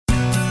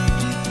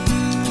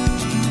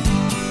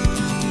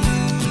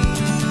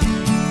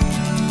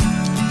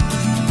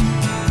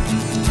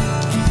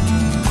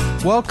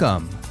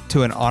Welcome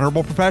to An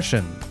Honorable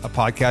Profession, a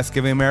podcast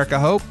giving America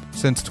hope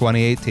since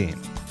 2018.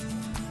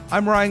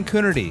 I'm Ryan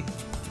Coonerty.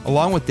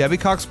 Along with Debbie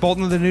Cox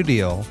Bolton of the New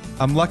Deal,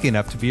 I'm lucky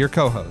enough to be your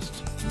co-host.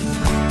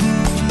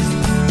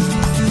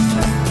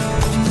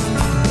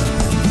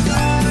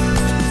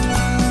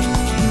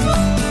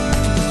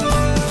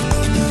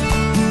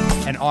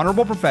 An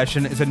Honorable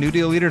Profession is a New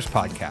Deal Leaders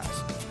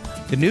podcast.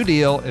 The New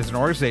Deal is an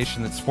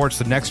organization that supports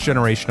the next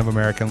generation of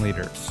American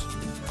leaders.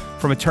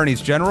 From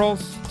attorneys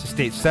generals to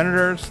state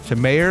senators to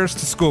mayors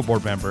to school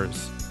board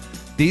members,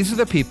 these are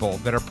the people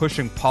that are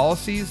pushing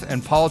policies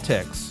and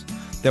politics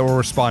that will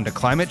respond to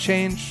climate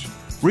change,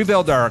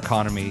 rebuild our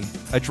economy,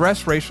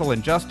 address racial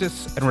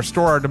injustice, and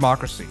restore our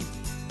democracy.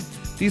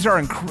 These are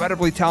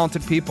incredibly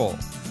talented people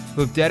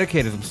who have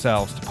dedicated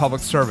themselves to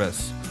public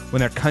service when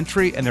their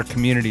country and their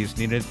communities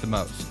needed it the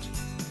most.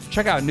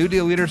 Check out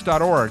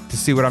newdealleaders.org to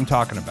see what I'm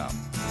talking about.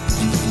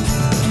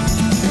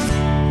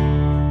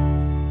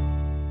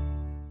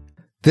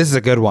 This is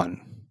a good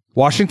one.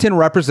 Washington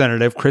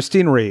Representative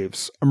Kristine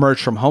Reeves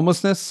emerged from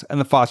homelessness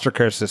and the foster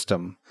care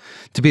system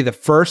to be the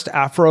first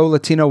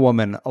Afro-Latina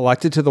woman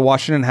elected to the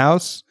Washington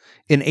House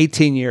in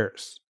 18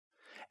 years,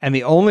 and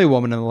the only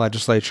woman in the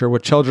legislature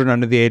with children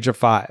under the age of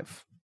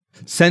 5.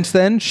 Since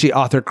then, she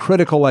authored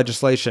critical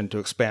legislation to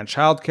expand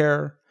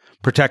childcare,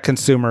 protect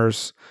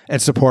consumers,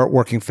 and support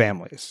working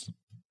families.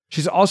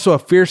 She's also a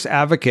fierce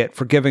advocate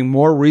for giving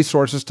more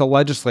resources to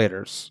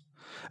legislators,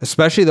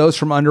 especially those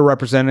from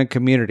underrepresented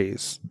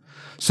communities,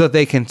 so that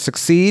they can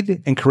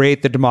succeed and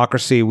create the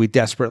democracy we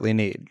desperately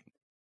need.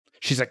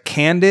 She's a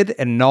candid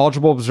and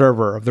knowledgeable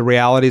observer of the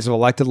realities of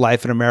elected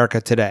life in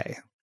America today.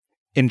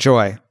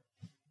 Enjoy.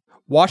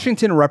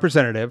 Washington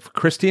Representative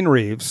Kristine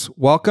Reeves,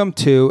 welcome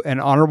to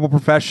An Honorable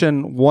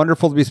Profession.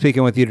 Wonderful to be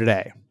speaking with you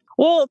today.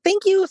 Well,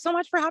 thank you so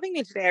much for having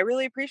me today. I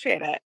really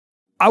appreciate it.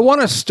 I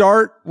want to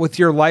start with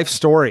your life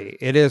story.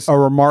 It is a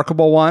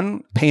remarkable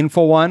one,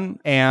 painful one,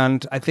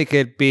 and I think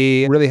it'd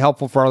be really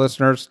helpful for our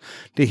listeners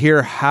to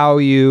hear how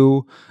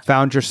you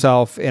found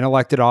yourself in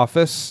elected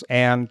office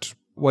and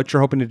what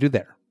you're hoping to do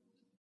there.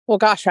 Well,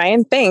 gosh,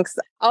 Ryan, thanks.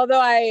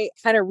 Although I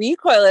kind of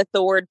recoil at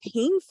the word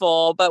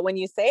painful, but when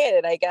you say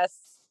it, I guess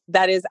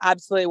that is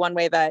absolutely one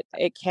way that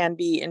it can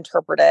be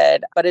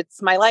interpreted, but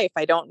it's my life.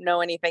 I don't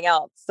know anything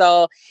else.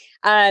 So,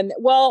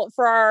 well,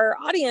 for our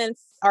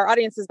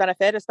audience's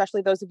benefit,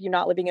 especially those of you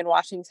not living in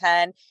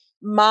Washington,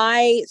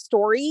 my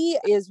story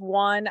is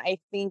one, I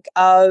think,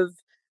 of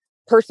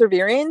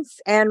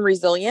perseverance and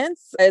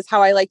resilience is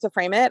how I like to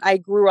frame it. I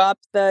grew up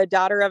the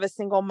daughter of a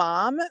single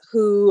mom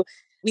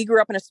we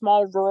grew up in a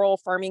small rural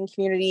farming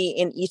community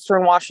in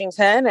Eastern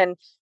Washington. And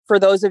for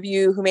those of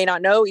you who may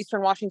not know,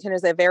 Eastern Washington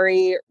is a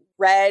very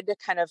red,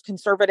 kind of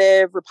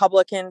conservative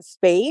Republican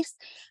space.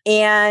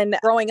 And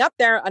growing up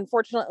there,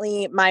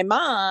 unfortunately, my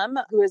mom,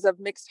 who is of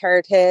mixed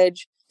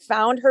heritage,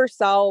 found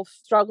herself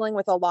struggling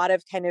with a lot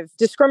of kind of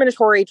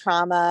discriminatory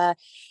trauma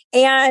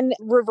and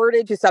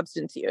reverted to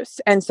substance use.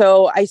 And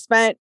so I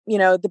spent,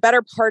 the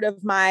better part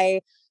of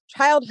my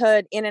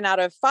childhood in and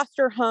out of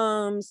foster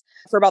homes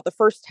for about the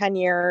first 10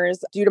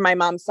 years due to my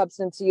mom's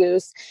substance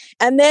use.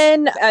 And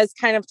then as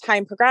kind of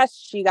time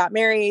progressed, she got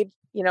married,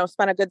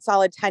 spent a good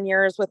solid 10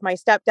 years with my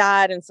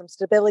stepdad and some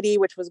stability,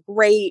 which was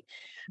great.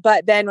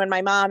 But then when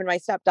my mom and my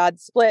stepdad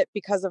split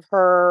because of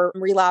her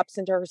relapse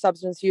into her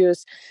substance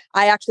use,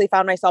 I actually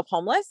found myself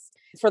homeless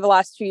for the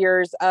last 2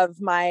 years of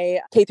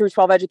my K through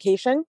 12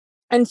 education.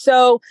 And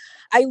so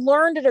I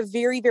learned at a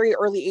very, very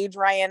early age,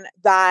 Ryan,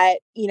 that,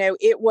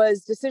 it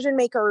was decision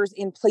makers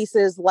in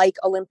places like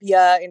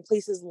Olympia, in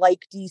places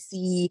like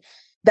DC,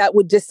 that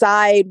would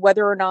decide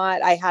whether or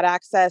not I had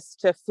access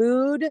to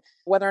food,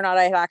 whether or not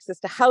I had access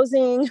to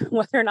housing,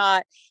 whether or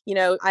not,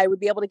 I would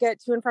be able to get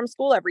to and from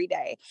school every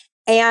day.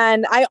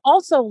 And I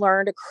also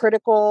learned a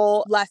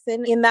critical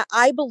lesson in that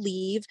I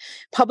believe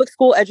public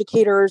school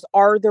educators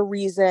are the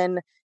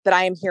reason that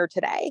I am here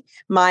today.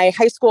 My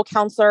high school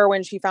counselor,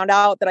 when she found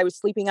out that I was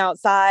sleeping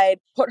outside,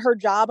 put her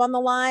job on the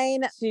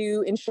line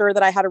to ensure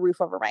that I had a roof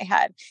over my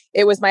head.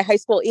 It was my high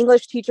school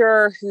English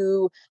teacher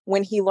who,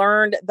 when he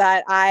learned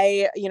that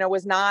I,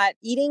 was not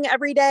eating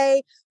every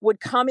day, would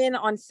come in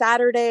on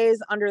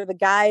Saturdays under the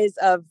guise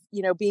of,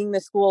 being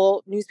the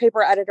school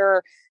newspaper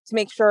editor to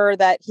make sure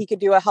that he could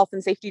do a health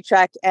and safety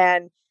check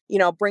and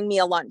bring me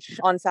a lunch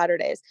on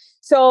Saturdays.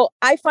 So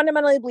I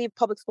fundamentally believe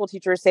public school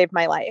teachers saved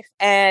my life.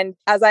 And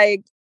as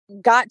I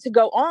got to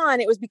go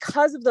on, it was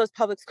because of those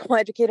public school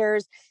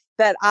educators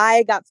that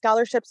I got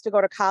scholarships to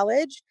go to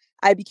college.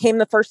 I became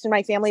the first in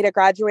my family to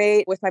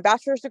graduate with my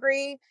bachelor's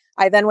degree.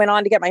 I then went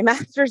on to get my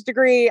master's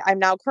degree. I'm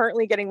now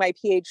currently getting my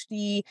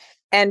PhD.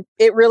 And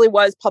it really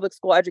was public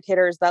school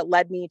educators that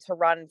led me to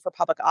run for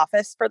public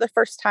office for the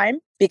first time,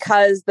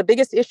 because the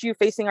biggest issue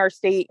facing our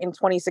state in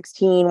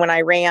 2016 when I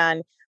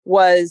ran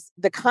was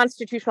the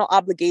constitutional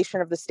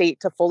obligation of the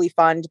state to fully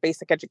fund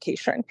basic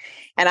education.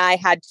 And I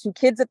had 2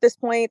 kids at this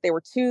point. They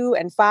were 2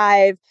 and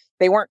 5.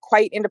 They weren't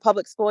quite into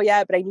public school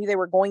yet, but I knew they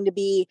were going to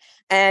be.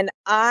 And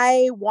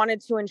I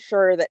wanted to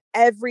ensure that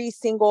every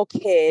single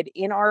kid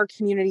in our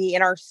community,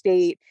 in our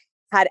state,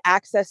 had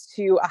access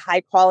to a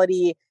high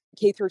quality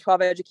K through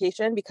 12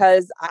 education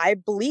because I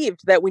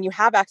believed that when you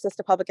have access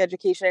to public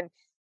education,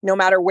 no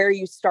matter where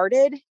you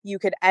started, you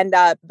could end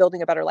up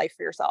building a better life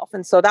for yourself.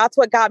 And so that's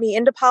what got me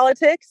into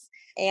politics.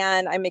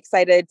 And I'm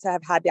excited to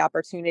have had the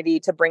opportunity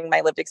to bring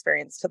my lived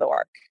experience to the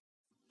work.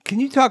 Can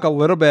you talk a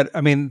little bit?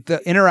 I mean, the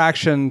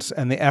interactions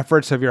and the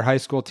efforts of your high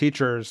school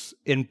teachers,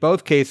 in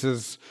both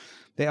cases,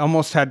 they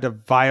almost had to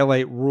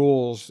violate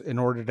rules in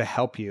order to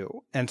help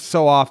you. And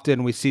so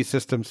often we see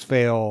systems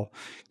fail,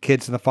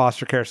 kids in the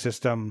foster care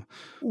system.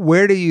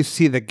 Where do you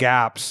see the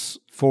gaps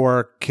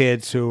for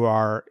kids who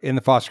are in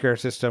the foster care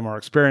system or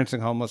experiencing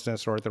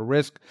homelessness or at the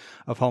risk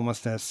of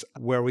homelessness,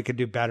 where we could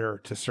do better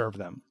to serve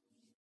them?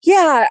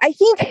 Yeah, I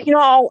think,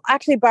 I'll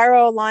actually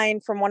borrow a line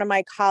from one of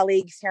my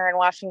colleagues here in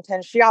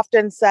Washington. She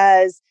often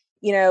says,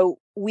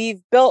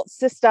 we've built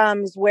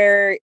systems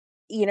where,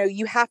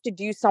 you have to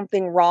do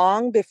something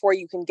wrong before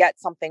you can get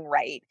something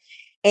right.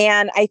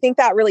 And I think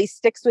that really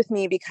sticks with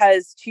me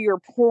because, to your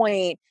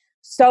point,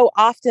 so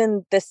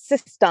often the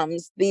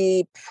systems,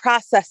 the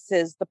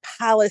processes, the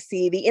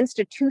policy, the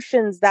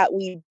institutions that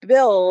we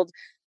build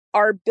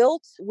are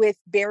built with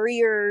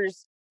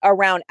barriers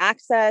around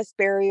access,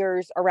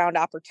 barriers around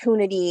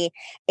opportunity,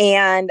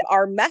 and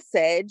our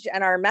message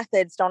and our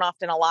methods don't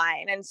often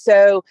align. And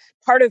so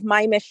part of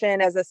my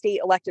mission as a state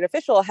elected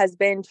official has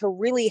been to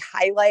really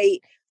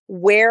highlight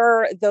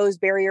where those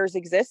barriers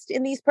exist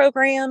in these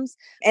programs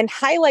and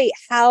highlight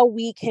how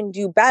we can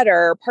do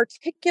better,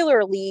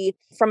 particularly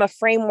from a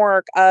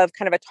framework of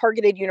kind of a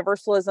targeted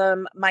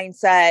universalism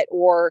mindset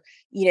or,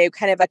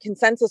 kind of a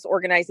consensus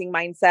organizing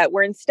mindset,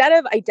 where instead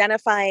of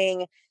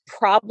identifying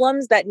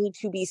problems that need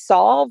to be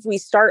solved, we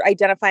start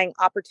identifying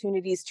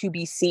opportunities to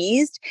be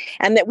seized,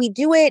 and that we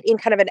do it in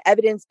kind of an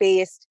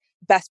evidence-based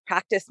best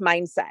practice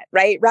mindset,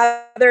 right?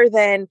 Rather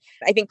than,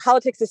 I think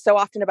politics is so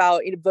often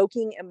about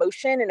evoking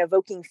emotion and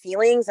evoking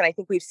feelings. And I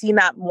think we've seen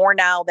that more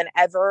now than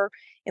ever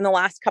in the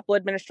last couple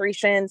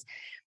administrations.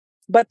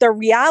 But the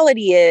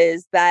reality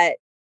is that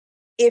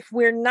if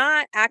we're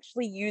not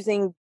actually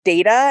using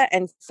data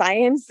and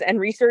science and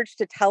research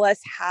to tell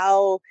us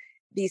how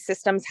these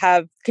systems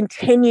have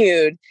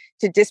continued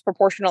to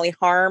disproportionately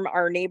harm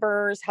our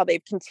neighbors, how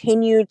they've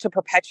continued to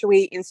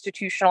perpetuate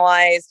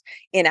institutionalized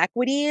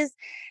inequities,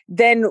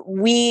 then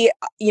we,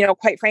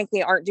 quite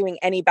frankly, aren't doing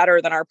any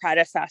better than our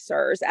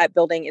predecessors at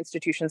building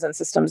institutions and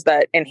systems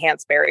that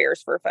enhance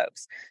barriers for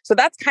folks. So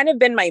that's kind of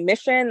been my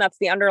mission. That's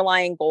the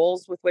underlying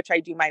goals with which I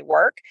do my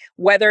work,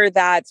 whether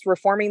that's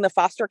reforming the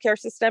foster care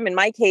system. In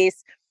my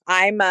case,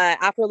 I'm an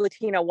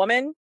Afro-Latina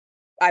woman.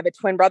 I have a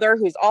twin brother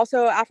who's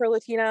also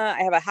Afro-Latina.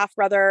 I have a half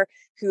brother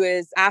who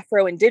is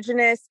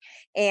Afro-Indigenous.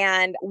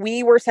 And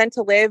we were sent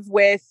to live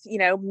with,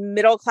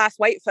 middle-class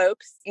white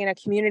folks in a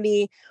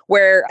community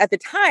where at the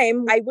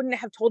time, I wouldn't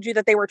have told you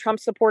that they were Trump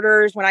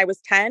supporters when I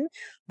was 10,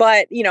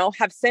 but,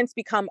 have since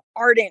become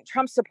ardent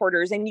Trump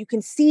supporters. And you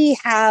can see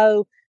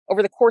how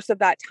over the course of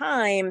that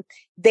time,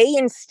 they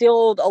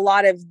instilled a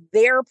lot of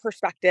their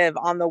perspective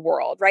on the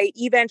world, right?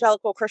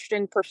 Evangelical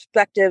Christian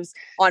perspectives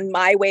on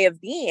my way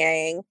of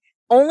being,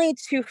 only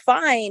to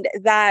find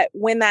that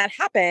when that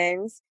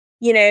happens,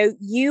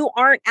 you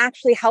aren't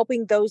actually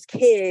helping those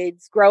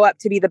kids grow up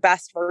to be the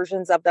best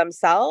versions of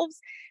themselves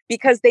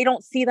because they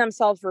don't see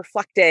themselves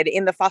reflected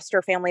in the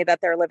foster family that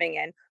they're living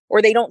in,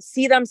 or they don't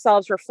see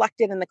themselves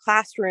reflected in the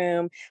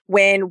classroom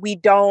when we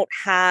don't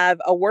have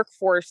a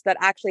workforce that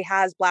actually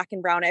has Black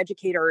and brown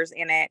educators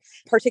in it,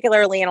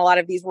 particularly in a lot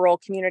of these rural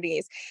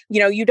communities.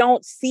 You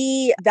don't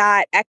see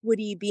that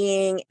equity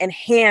being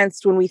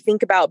enhanced when we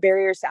think about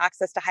barriers to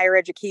access to higher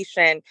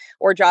education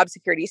or job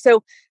security.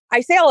 So I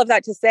say all of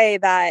that to say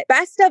that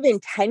best of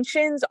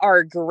intentions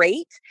are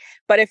great,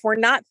 but if we're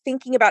not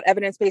thinking about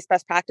evidence-based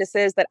best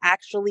practices that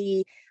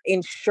actually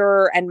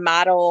ensure and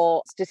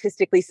model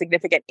statistically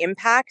significant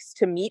impacts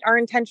to meet our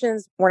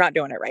intentions, we're not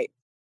doing it right.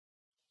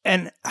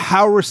 And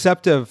how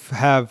receptive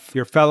have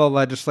your fellow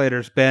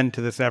legislators been to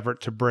this effort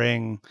to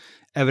bring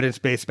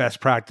evidence-based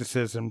best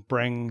practices and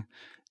bring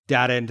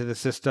data into the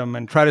system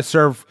and try to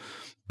serve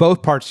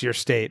both parts of your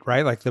state,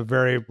 right? Like the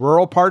very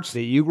rural parts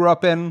that you grew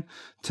up in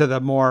to the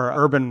more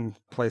urban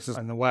places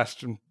in the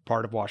western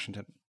part of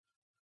Washington?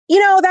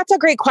 That's a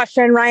great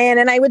question, Ryan.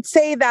 And I would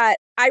say that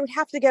I would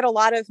have to get a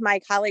lot of my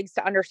colleagues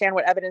to understand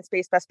what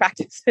evidence-based best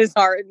practices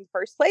are in the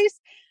first place.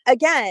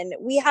 Again,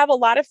 we have a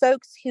lot of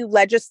folks who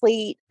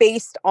legislate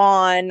based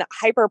on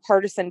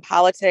hyper-partisan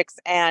politics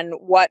and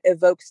what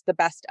evokes the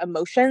best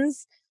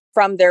emotions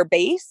from their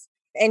base.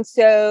 And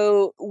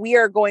so we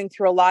are going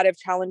through a lot of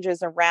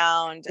challenges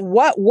around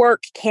what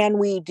work can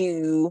we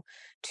do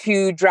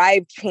to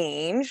drive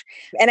change.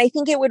 And I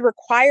think it would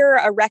require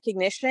a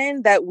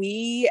recognition that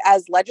we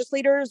as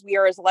legislators, we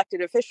are as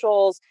elected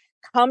officials,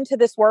 come to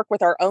this work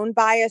with our own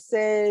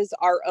biases,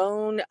 our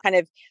own kind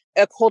of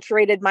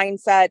acculturated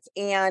mindsets,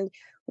 and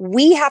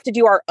we have to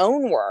do our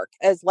own work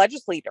as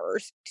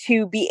legislators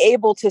to be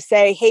able to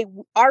say, hey,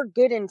 our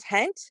good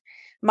intent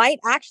might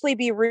actually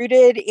be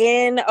rooted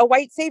in a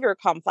white savior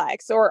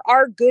complex, or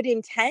our good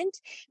intent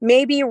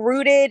may be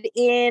rooted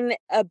in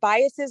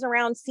biases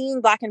around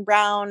seeing Black and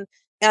brown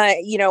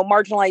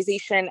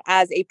marginalization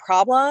as a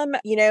problem,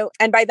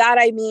 and by that,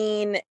 I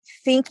mean,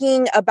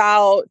 thinking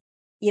about,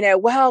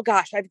 well,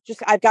 gosh,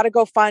 I've got to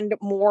go fund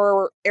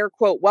more air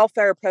quote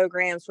welfare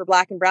programs for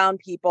Black and brown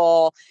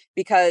people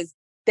because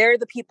they're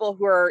the people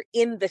who are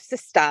in the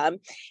system.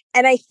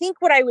 And I think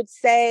what I would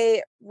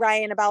say,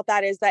 Ryan, about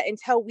that is that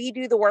until we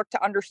do the work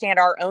to understand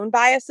our own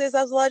biases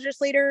as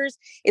legislators,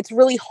 it's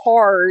really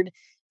hard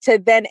to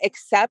then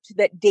accept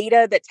that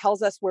data that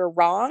tells us we're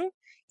wrong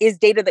is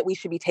data that we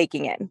should be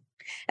taking in.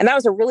 And that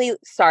was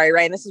sorry,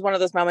 Ryan, this is one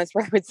of those moments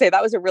where I would say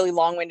that was a really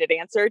long-winded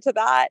answer to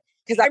that,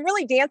 because I'm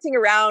really dancing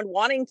around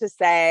wanting to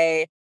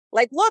say,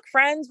 like, look,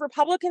 friends,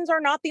 Republicans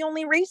are not the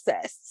only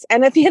racists.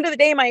 And at the end of the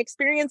day, my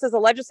experience as a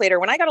legislator,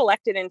 when I got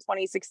elected in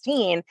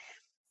 2016,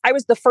 I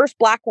was the first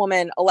Black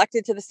woman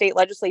elected to the state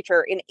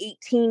legislature in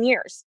 18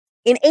 years.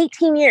 In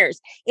 18 years,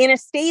 in a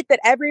state that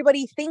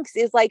everybody thinks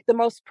is like the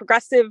most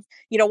progressive,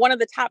 one of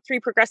the top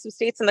 3 progressive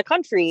states in the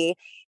country.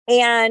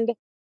 And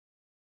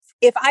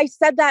if I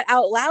said that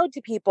out loud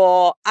to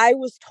people, I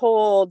was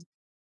told,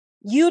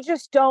 you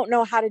just don't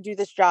know how to do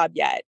this job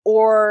yet.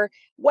 Or,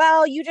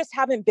 well, you just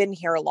haven't been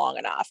here long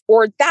enough.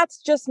 Or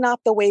that's just not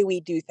the way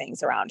we do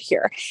things around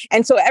here.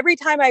 And so every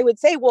time I would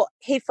say, well,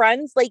 hey,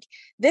 friends, like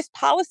this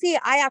policy,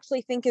 I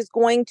actually think is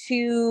going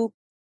to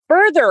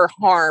further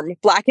harm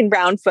Black and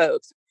brown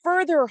folks,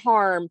 further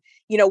harm,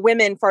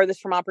 women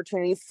farthest from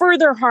opportunity,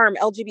 further harm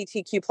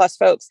LGBTQ plus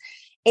folks.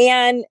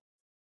 And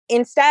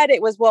instead,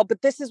 it was, well,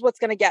 but this is what's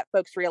going to get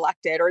folks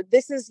reelected, or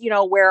this is,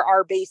 where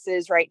our base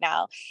is right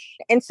now.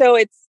 And so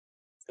it's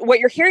what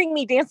you're hearing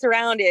me dance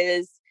around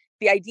is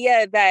the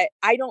idea that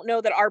I don't know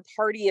that our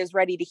party is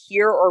ready to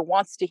hear or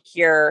wants to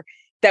hear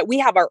that we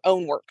have our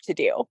own work to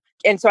do.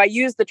 And so I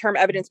use the term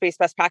evidence-based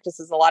best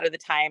practices a lot of the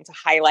time to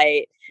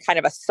highlight kind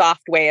of a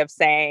soft way of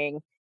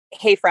saying,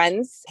 hey,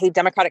 friends, hey,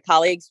 Democratic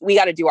colleagues, we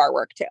got to do our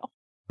work too.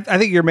 I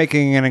think you're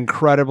making an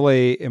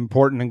incredibly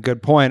important and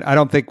good point. I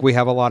don't think we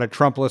have a lot of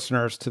Trump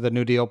listeners to the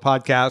New Deal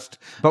podcast,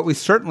 but we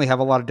certainly have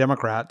a lot of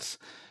Democrats.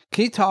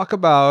 Can you talk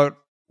about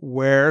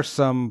where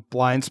some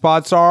blind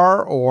spots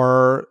are,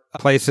 or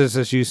places,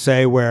 as you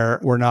say, where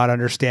we're not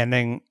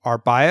understanding our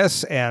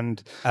bias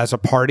and as a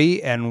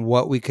party, and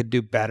what we could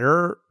do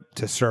better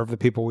to serve the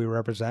people we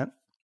represent?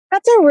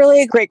 That's a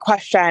really great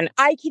question.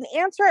 I can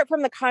answer it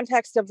from the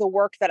context of the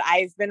work that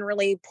I've been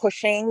really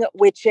pushing,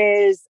 which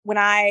is when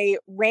I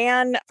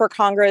ran for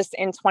Congress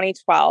in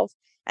 2012.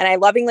 And I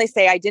lovingly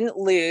say I didn't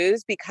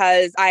lose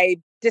because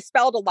I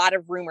dispelled a lot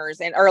of rumors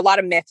or a lot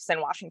of myths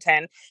in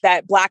Washington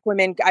that Black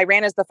women, I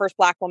ran as the first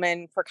Black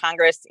woman for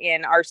Congress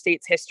in our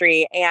state's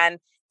history. And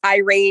I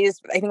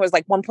raised, I think it was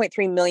like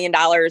 $1.3 million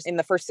in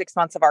the first 6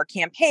 months of our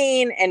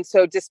campaign. And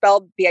so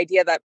dispelled the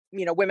idea that,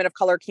 women of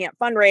color can't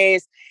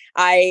fundraise.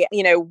 I,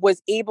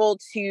 was able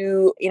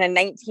to, in a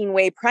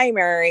 19-way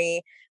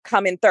primary,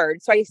 come in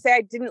third. So I say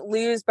I didn't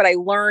lose, but I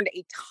learned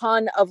a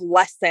ton of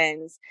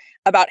lessons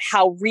about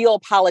how real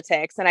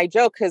politics, and I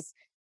joke because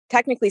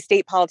technically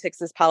state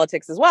politics is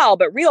politics as well,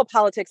 but real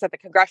politics at the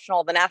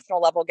congressional, the national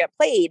level get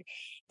played.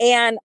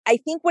 And I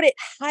think what it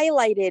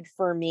highlighted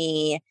for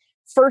me,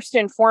 first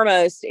and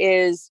foremost,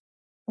 is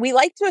we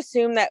like to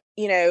assume that,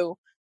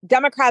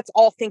 Democrats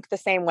all think the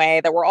same way,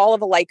 that we're all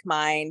of a like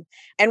mind.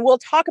 And we'll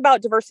talk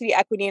about diversity,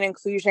 equity, and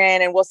inclusion.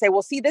 And we'll say,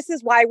 well, see, this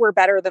is why we're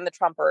better than the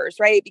Trumpers,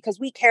 right? Because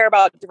we care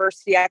about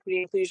diversity, equity,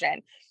 and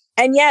inclusion.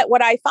 And yet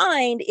what I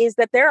find is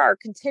that there are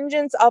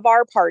contingents of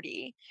our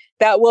party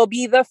that will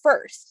be the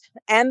first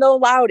and the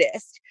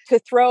loudest to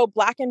throw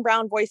Black and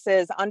brown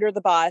voices under the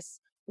bus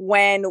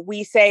when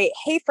we say,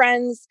 hey,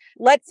 friends,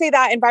 let's say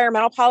that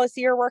environmental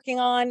policy you're working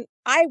on,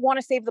 I want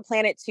to save the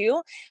planet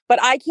too,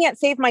 but I can't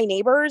save my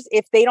neighbors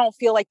if they don't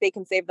feel like they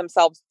can save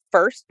themselves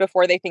first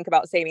before they think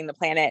about saving the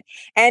planet.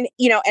 And,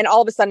 and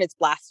all of a sudden it's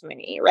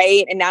blasphemy,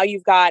 right? And now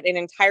you've got an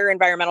entire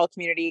environmental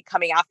community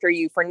coming after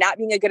you for not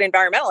being a good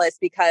environmentalist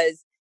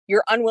because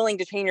you're unwilling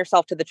to chain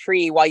yourself to the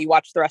tree while you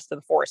watch the rest of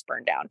the forest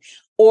burn down.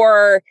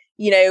 Or,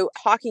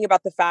 talking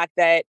about the fact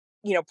that,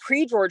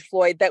 pre-George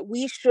Floyd, that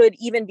we should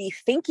even be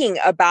thinking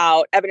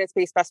about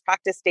evidence-based best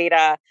practice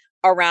data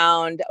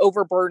around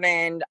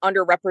overburdened,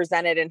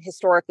 underrepresented, and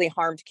historically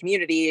harmed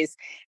communities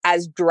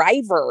as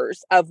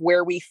drivers of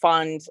where we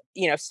fund,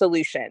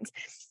 solutions.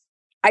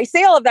 I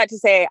say all of that to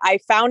say I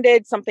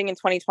founded something in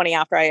 2020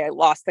 after I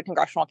lost the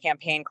congressional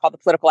campaign called the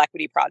Political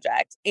Equity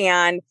Project.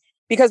 And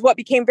because what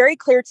became very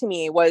clear to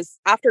me was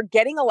after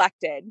getting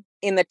elected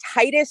in the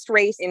tightest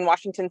race in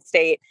Washington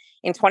state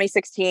in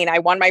 2016, I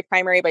won my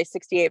primary by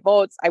 68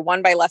 votes. I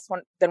won by less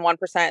than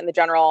 1% in the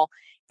general.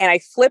 And I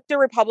flipped a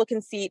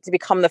Republican seat to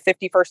become the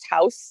 51st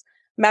House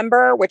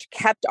member, which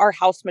kept our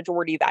House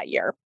majority that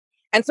year.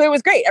 And so it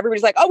was great.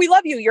 Everybody's like, oh, we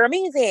love you. You're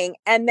amazing.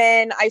 And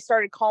then I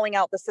started calling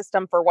out the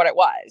system for what it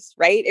was,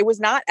 right? It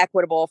was not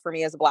equitable for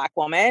me as a Black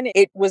woman.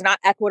 It was not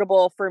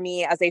equitable for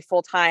me as a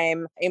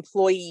full-time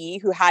employee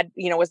who had,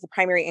 was the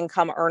primary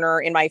income earner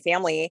in my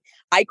family.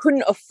 I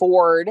couldn't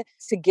afford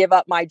to give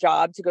up my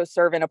job to go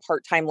serve in a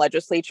part-time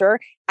legislature.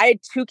 I had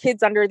 2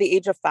 kids under the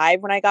age of 5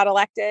 when I got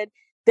elected.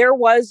 there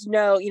was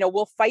no,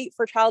 we'll fight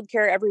for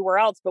childcare everywhere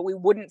else, but we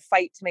wouldn't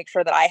fight to make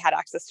sure that I had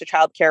access to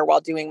childcare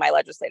while doing my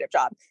legislative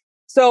job.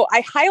 So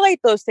I highlight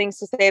those things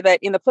to say that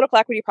in the Political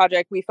Equity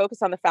Project, we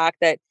focus on the fact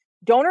that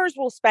donors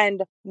will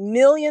spend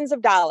millions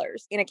of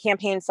dollars in a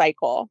campaign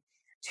cycle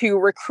to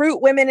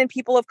recruit women and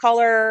people of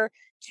color,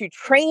 to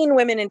train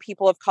women and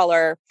people of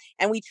color.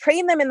 And we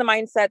train them in the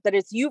mindset that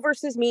it's you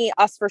versus me,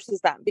 us versus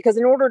them. Because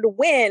in order to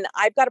win,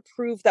 I've got to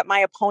prove that my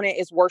opponent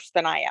is worse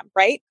than I am,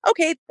 right?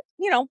 Okay,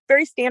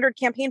 very standard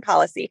campaign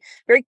policy,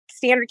 very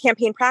standard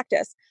campaign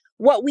practice.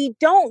 What we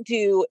don't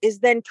do is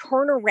then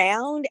turn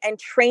around and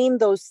train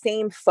those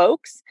same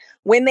folks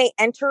when they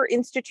enter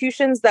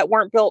institutions that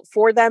weren't built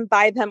for them,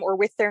 by them, or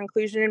with their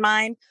inclusion in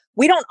mind.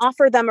 We don't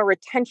offer them a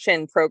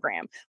retention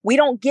program. We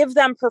don't give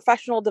them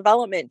professional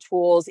development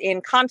tools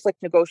in conflict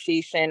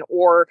negotiation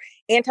or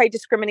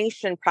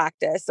anti-discrimination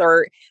practice,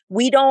 or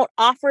we don't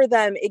offer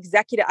them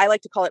I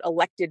like to call it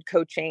elected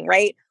coaching,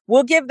 right?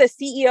 We'll give the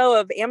CEO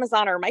of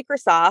Amazon or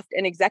Microsoft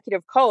an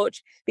executive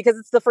coach because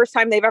it's the first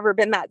time they've ever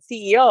been that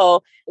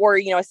CEO or,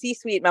 a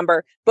C-suite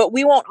member, but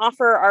we won't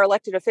offer our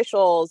elected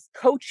officials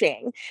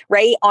coaching,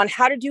 right, on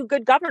how to do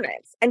good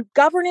governance. And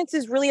governance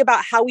is really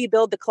about how we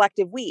build the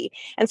collective we.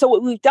 And so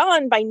what we've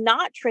done by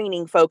not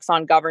training folks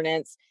on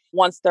governance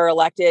once they're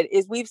elected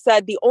is we've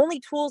said the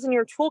only tools in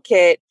your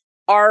toolkit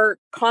are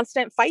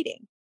constant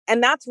fighting.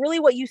 And that's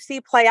really what you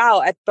see play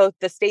out at both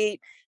the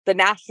state, the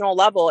national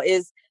level,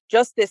 is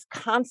just this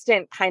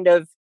constant kind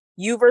of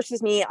you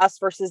versus me, us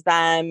versus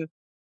them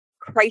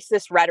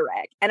crisis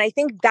rhetoric. And I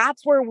think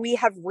that's where we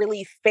have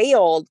really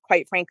failed,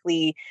 quite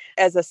frankly,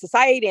 as a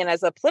society and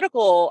as a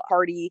political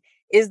party,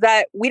 is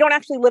that we don't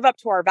actually live up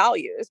to our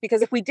values.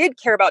 Because if we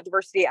did care about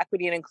diversity,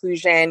 equity, and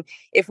inclusion,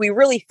 if we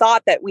really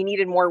thought that we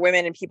needed more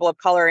women and people of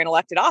color in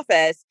elected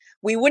office,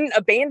 we wouldn't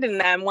abandon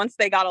them once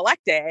they got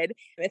elected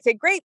and say,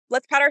 great,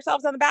 let's pat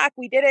ourselves on the back.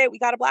 We did it. We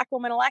got a Black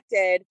woman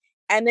elected.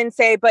 And then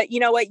say, but you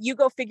know what, you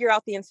go figure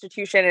out the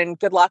institution and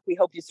good luck. We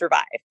hope you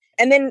survive.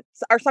 And then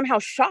are somehow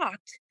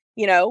shocked,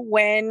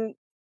 when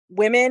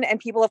women and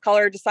people of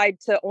color decide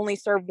to only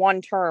serve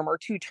one term or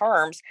two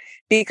terms,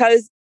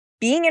 because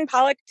being in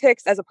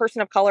politics as a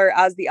person of color,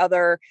 as the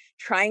other,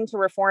 trying to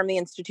reform the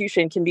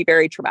institution can be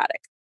very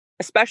traumatic,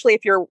 especially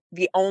if you're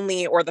the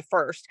only or the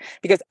first,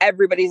 because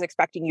everybody's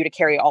expecting you to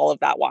carry all of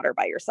that water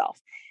by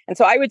yourself. And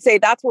so I would say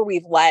that's where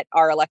we've let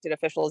our elected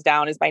officials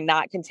down, is by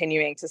not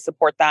continuing to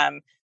support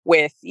them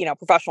with,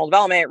 professional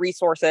development,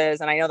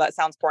 resources. And I know that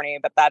sounds corny,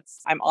 but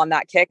I'm on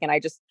that kick. And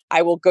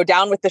I will go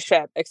down with the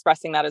ship,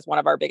 expressing that as one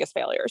of our biggest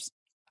failures.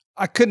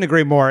 I couldn't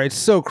agree more. It's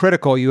so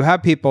critical. You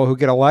have people who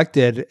get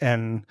elected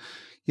and,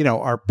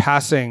 are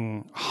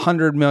passing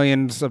 $100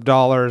 million,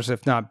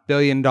 if not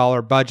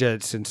billion-dollar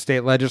budgets in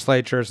state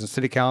legislatures and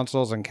city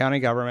councils and county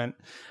government.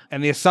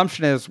 And the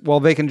assumption is, well,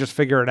 they can just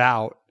figure it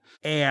out.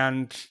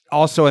 And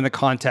also in the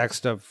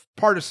context of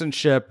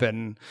partisanship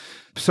and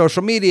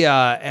social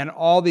media and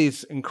all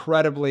these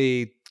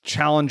incredibly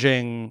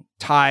challenging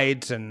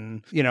tides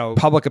and,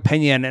 public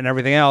opinion and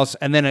everything else.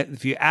 And then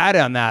if you add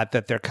on that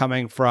they're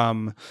coming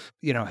from,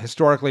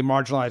 historically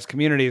marginalized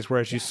communities, where,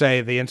 as you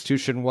say, the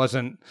institution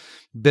wasn't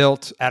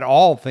built at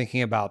all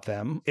thinking about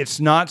them, it's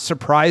not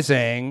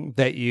surprising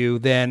that you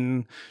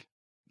then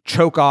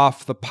choke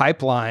off the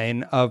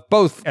pipeline of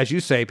both, as you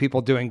say,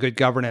 people doing good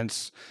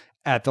governance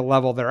at the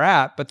level they're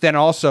at, but then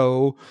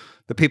also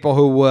the people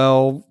who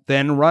will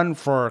then run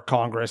for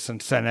Congress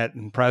and Senate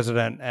and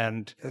president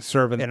and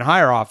serve in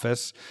higher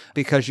office,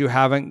 because you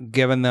haven't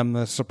given them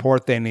the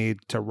support they need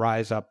to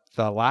rise up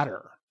the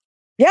ladder.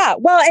 Yeah,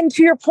 well, and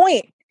to your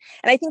point,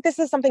 and I think this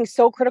is something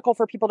so critical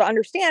for people to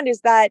understand,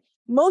 is that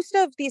most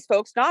of these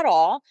folks, not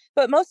all,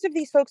 but most of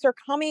these folks are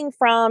coming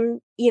from,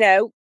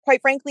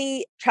 quite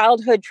frankly,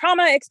 childhood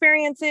trauma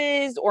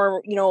experiences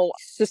or,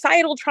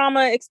 societal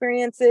trauma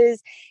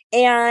experiences.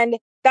 And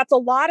that's a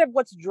lot of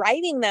what's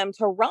driving them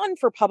to run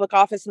for public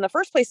office in the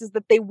first place, is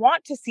that they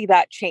want to see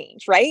that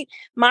change, right?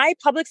 My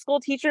public school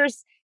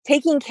teachers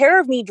taking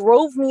care of me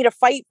drove me to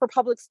fight for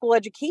public school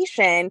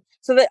education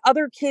so that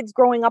other kids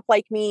growing up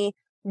like me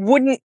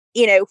wouldn't,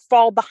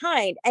 fall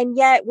behind. And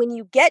yet when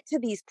you get to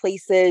these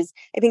places,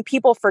 I think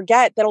people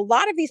forget that a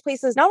lot of these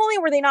places, not only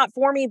were they not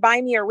for me,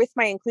 by me, or with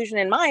my inclusion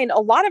in mind,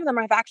 a lot of them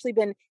have actually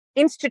been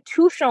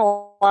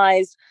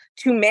institutionalized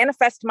to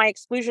manifest my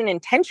exclusion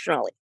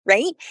intentionally.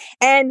 Right.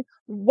 And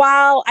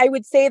while I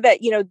would say that,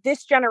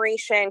 this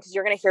generation, because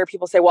you're going to hear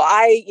people say, well,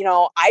 I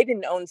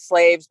didn't own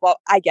slaves. Well,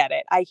 I get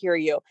it. I hear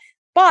you.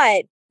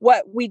 But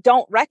what we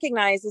don't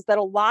recognize is that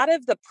a lot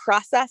of the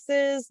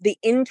processes, the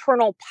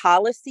internal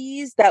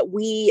policies that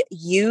we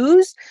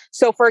use.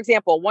 So, for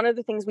example, one of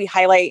the things we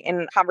highlight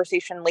in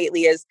conversation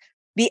lately is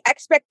the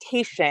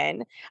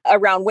expectation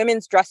around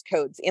women's dress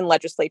codes in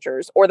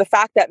legislatures, or the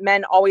fact that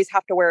men always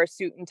have to wear a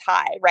suit and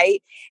tie,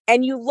 right?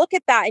 And you look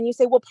at that and you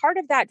say, well, part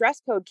of that dress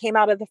code came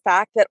out of the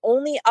fact that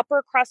only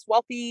upper crust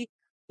wealthy,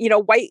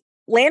 white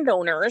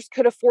landowners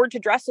could afford to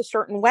dress a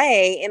certain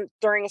way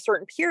during a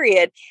certain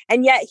period.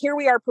 And yet here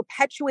we are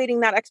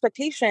perpetuating that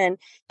expectation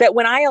that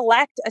when I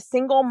elect a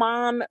single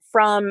mom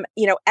from,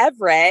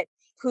 Everett,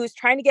 who's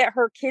trying to get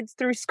her kids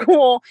through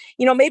school,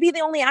 maybe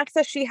the only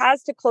access she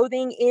has to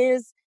clothing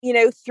is,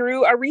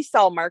 through a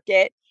resale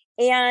market.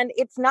 And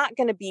it's not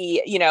going to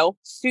be,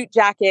 suit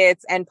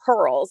jackets and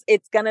pearls.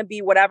 It's going to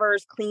be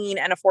whatever's clean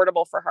and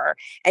affordable for her.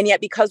 And yet,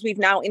 because we've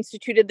now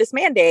instituted this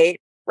mandate,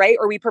 right,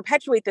 or we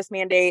perpetuate this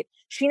mandate,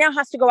 she now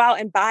has to go out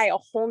and buy a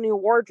whole new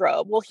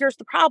wardrobe. Well, here's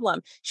the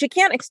problem. She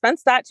can't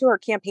expense that to her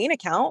campaign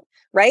account,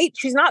 right?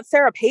 She's not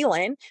Sarah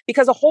Palin,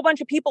 because a whole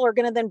bunch of people are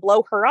going to then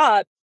blow her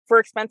up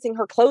for expensing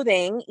her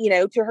clothing,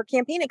 to her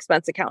campaign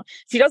expense account.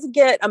 She doesn't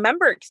get a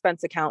member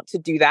expense account to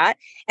do that.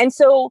 And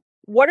so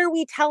what are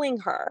we telling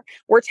her?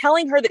 We're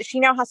telling her that she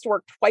now has to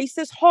work twice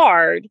as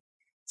hard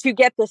to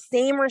get the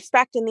same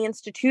respect in the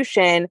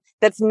institution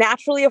that's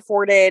naturally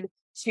afforded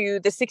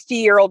to the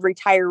 60-year-old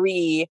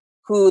retiree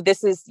who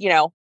this is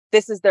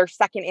their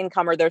second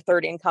income or their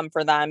third income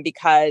for them,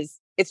 because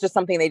it's just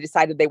something they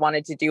decided they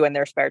wanted to do in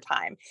their spare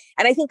time.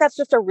 And I think that's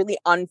just a really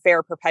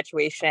unfair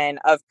perpetuation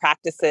of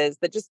practices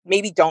that just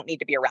maybe don't need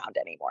to be around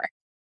anymore.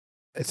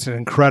 It's an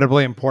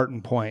incredibly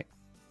important point.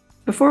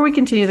 Before we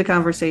continue the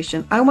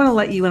conversation, I want to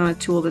let you in on a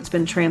tool that's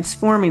been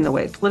transforming the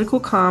way political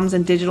comms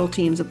and digital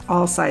teams of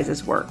all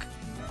sizes work.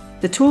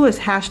 The tool is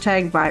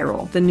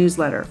 #Viral, the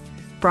newsletter,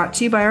 brought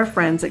to you by our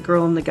friends at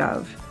Girl in the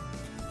Gov.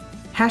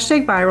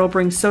 #Viral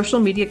brings social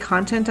media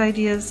content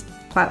ideas,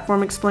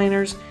 platform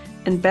explainers,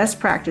 and best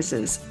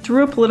practices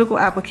through a political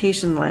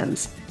application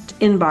lens to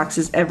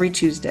inboxes every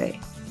Tuesday.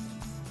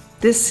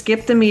 This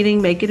skip the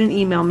meeting, make it an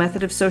email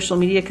method of social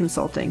media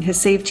consulting has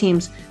saved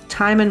teams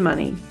time and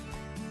money,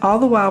 all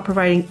the while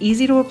providing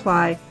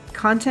easy-to-apply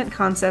content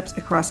concepts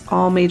across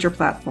all major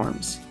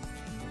platforms.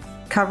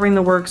 Covering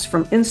the works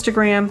from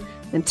Instagram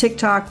and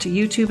TikTok to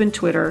YouTube and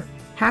Twitter,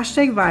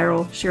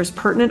 #Viral shares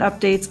pertinent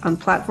updates on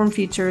platform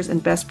features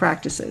and best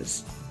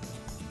practices.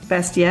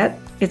 Best yet,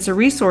 it's a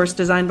resource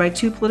designed by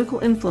two political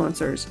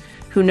influencers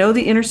who know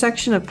the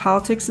intersection of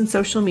politics and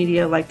social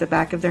media like the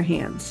back of their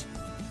hands.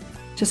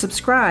 To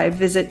subscribe,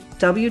 visit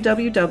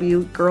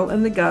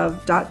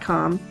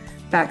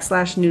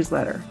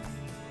www.girlinthegov.com/newsletter.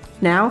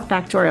 Now,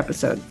 back to our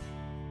episode.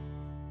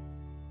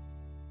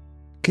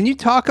 Can you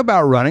talk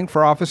about running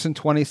for office in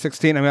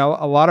 2016? I mean,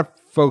 a lot of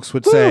folks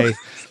would say,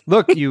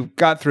 look, you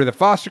got through the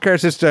foster care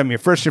system, you're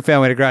first in your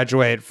family to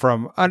graduate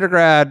from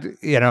undergrad,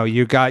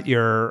 you got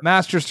your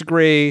master's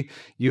degree,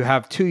 you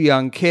have 2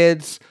 young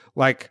kids.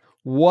 Like,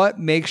 what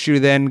makes you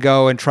then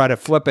go and try to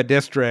flip a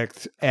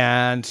district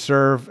and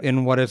serve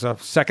in what is a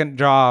second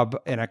job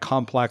in a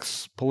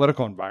complex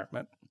political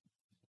environment?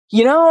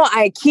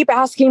 I keep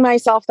asking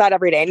myself that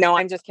every day. No,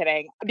 I'm just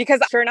kidding.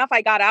 Because sure enough,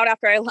 I got out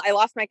after I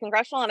lost my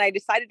congressional and I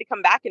decided to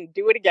come back and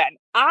do it again.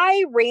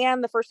 I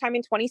ran the first time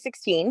in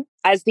 2016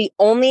 as the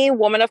only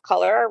woman of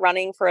color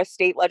running for a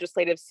state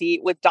legislative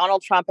seat with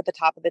Donald Trump at the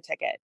top of the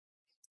ticket.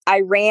 I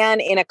ran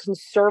in a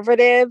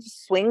conservative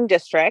swing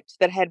district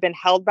that had been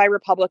held by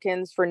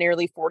Republicans for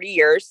nearly 40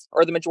 years,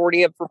 or the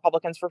majority of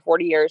Republicans for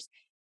 40 years.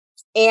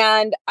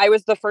 And I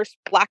was the first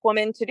Black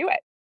woman to do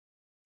it.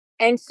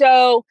 And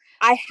so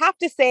I have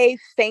to say,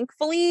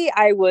 thankfully,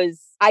 I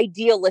was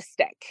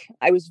idealistic.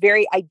 I was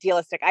very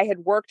idealistic. I had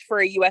worked for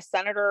a U.S.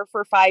 senator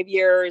for 5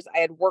 years. I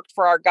had worked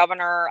for our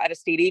governor at a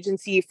state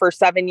agency for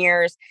 7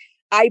 years.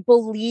 I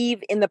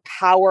believe in the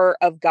power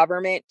of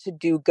government to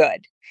do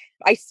good.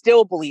 I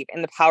still believe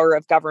in the power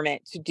of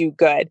government to do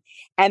good.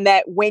 And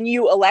that when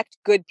you elect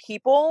good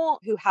people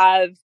who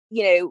have,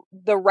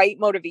 the right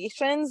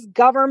motivations,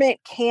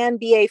 government can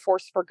be a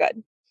force for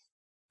good.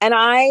 And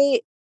I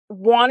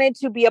wanted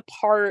to be a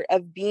part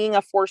of being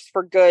a force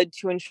for good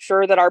to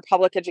ensure that our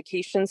public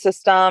education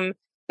system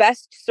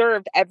best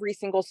served every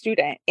single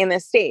student in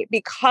this state.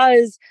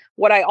 Because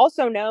what I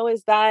also know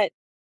is that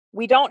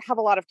we don't have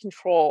a lot of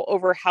control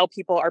over how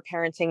people are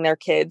parenting their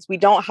kids. We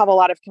don't have a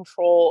lot of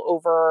control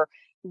over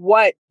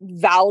what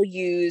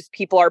values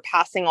people are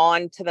passing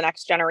on to the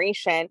next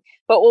generation.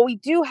 But what we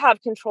do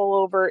have control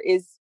over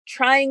is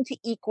trying to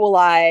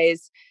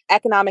equalize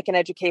economic and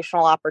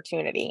educational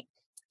opportunity.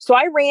 So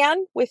I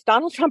ran with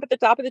Donald Trump at the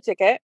top of the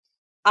ticket.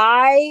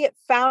 I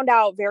found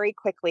out very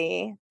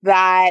quickly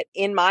that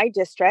in my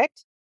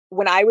district,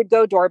 when I would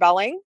go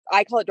doorbelling,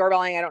 I call it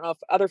doorbelling. I don't know if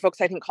other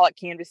folks, I think, call it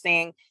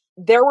canvassing.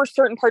 There were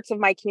certain parts of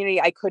my community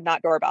I could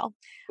not doorbell.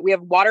 We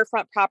have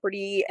waterfront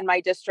property in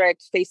my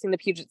district facing the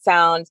Puget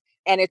Sound,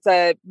 and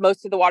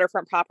most of the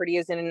waterfront property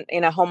is in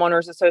a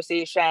homeowners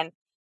association.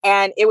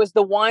 And it was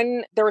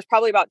there was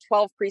probably about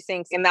 12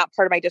 precincts in that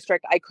part of my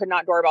district I could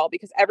not doorbell,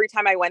 because every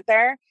time I went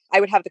there, I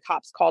would have the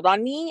cops called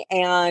on me,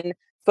 and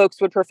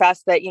folks would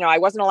profess that, I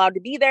wasn't allowed to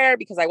be there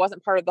because I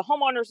wasn't part of the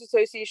homeowners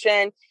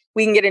association.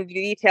 We can get into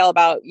detail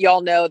about,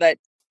 y'all know that,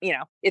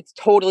 it's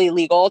totally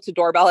legal to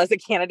doorbell as a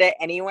candidate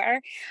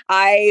anywhere.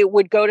 I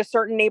would go to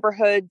certain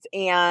neighborhoods,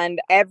 and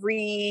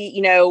every,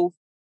 2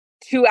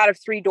 out of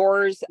 3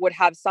 doors would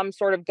have some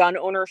sort of gun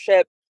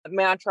ownership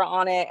mantra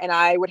on it. And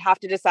I would have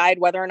to decide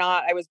whether or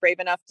not I was brave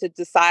enough to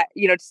decide,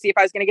 to see if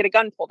I was going to get a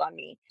gun pulled on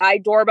me. I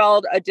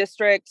doorbelled a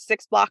district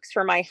 6 blocks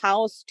from my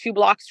house, 2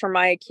 blocks from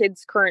my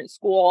kids' current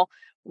school,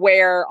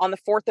 where on the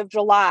 4th of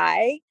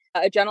July,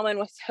 A gentleman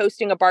was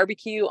hosting a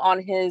barbecue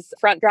on his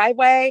front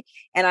driveway,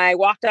 and I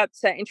walked up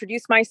to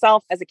introduce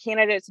myself as a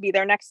candidate to be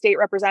their next state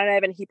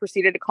representative, and he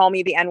proceeded to call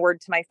me the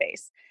N-word to my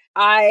face.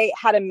 I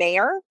had a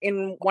mayor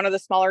in one of the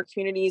smaller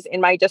communities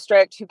in my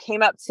district who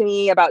came up to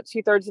me about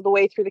 2/3 of the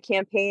way through the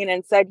campaign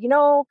and said,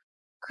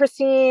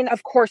 Kristine,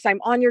 of course,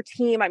 I'm on your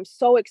team. I'm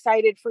so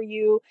excited for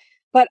you.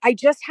 But I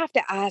just have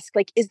to ask,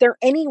 is there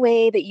any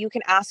way that you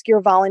can ask your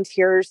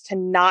volunteers to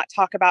not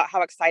talk about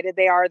how excited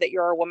they are that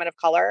you're a woman of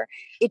color?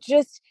 It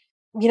just,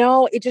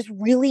 it just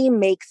really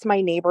makes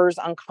my neighbors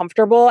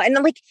uncomfortable. And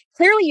then,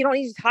 clearly you don't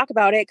need to talk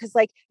about it because,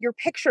 your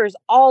picture's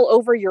all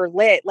over your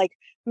lit.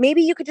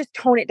 Maybe you could just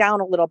tone it down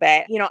a little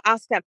bit,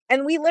 ask them.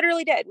 And we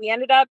literally did. We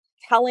ended up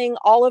telling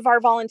all of our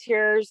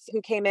volunteers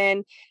who came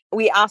in,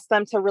 we asked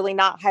them to really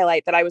not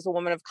highlight that I was a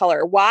woman of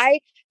color. Why?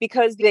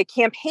 Because the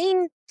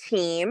campaign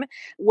team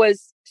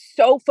was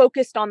so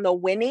focused on the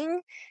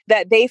winning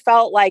that they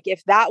felt like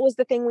if that was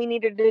the thing we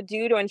needed to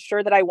do to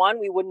ensure that I won,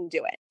 we wouldn't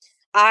do it.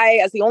 I,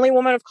 as the only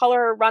woman of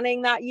color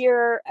running that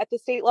year at the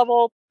state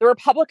level, the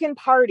Republican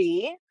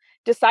Party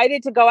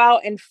decided to go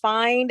out and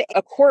find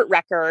a court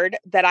record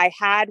that I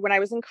had when I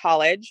was in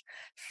college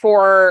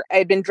I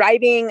had been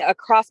driving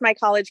across my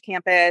college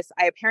campus.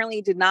 I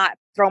apparently did not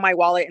throw my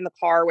wallet in the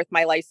car with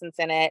my license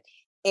in it.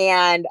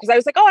 And because I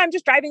was like, I'm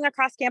just driving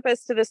across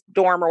campus to this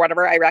dorm or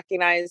whatever. I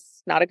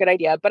recognize not a good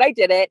idea, but I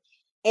did it.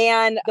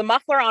 And the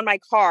muffler on my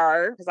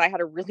car, because I had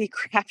a really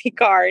crappy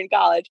car in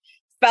college,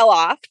 fell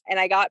off and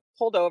I got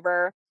pulled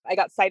over. I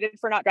got cited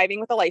for not driving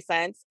with a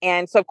license.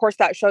 And so, of course,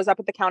 that shows up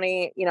at the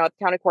county, at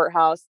the county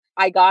courthouse.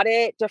 I got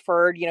it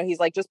deferred. He's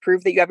like, just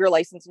prove that you have your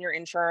license and your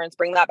insurance,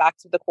 bring that back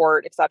to the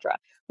court, et cetera.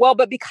 Well,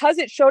 but because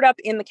it showed up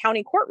in the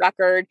county court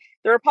record,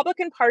 the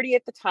Republican Party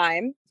at the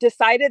time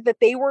decided that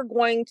they were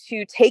going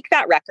to take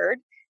that record.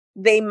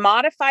 They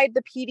modified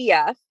the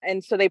PDF.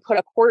 And so they put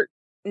a court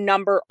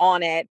number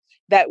on it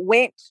that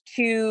went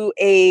to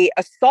a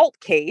assault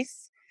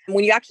case.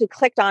 When you actually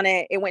clicked on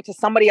it, it went to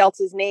somebody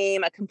else's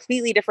name, a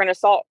completely different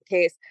assault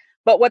case.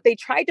 But what they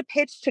tried to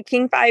pitch to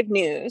King 5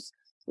 News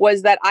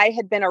was that I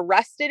had been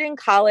arrested in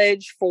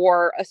college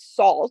for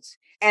assault.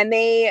 And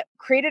they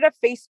created a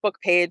Facebook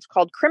page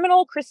called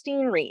Criminal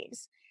Kristine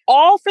Reeves,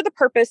 all for the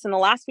purpose in the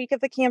last week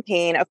of the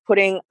campaign of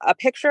putting a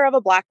picture of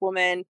a Black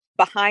woman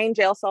behind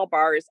jail cell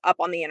bars up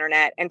on the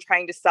internet and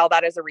trying to sell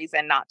that as a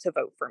reason not to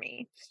vote for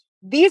me.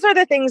 These are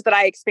the things that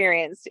I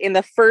experienced in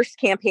the first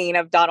campaign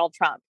of Donald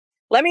Trump.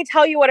 Let me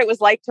tell you what it was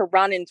like to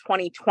run in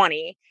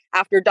 2020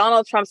 after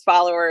Donald Trump's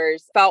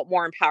followers felt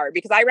more empowered,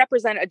 because I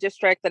represent a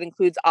district that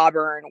includes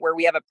Auburn, where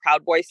we have a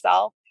Proud Boy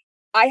cell.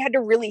 I had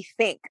to really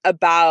think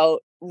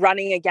about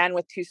running again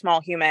with two small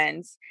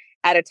humans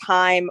at a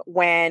time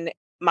when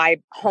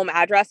my home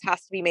address has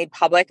to be made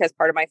public as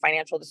part of my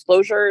financial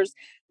disclosures,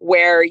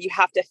 where you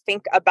have to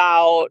think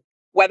about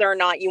whether or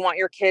not you want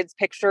your kids'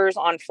 pictures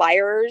on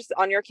flyers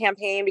on your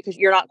campaign because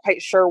you're not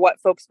quite sure what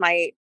folks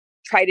might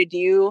try to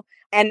do.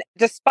 And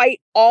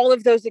despite all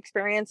of those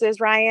experiences,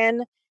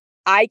 Ryan,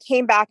 I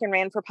came back and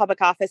ran for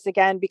public office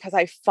again because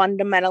I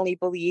fundamentally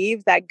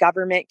believe that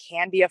government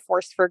can be a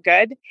force for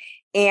good.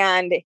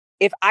 And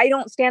if I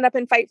don't stand up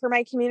and fight for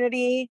my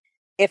community,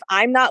 if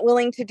I'm not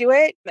willing to do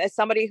it as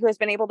somebody who has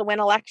been able to win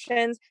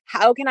elections,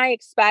 how can I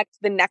expect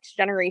the next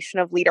generation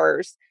of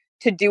leaders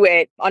to do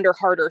it under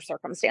harder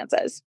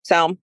circumstances?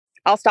 So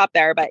I'll stop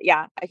there. But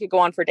yeah, I could go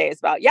on for days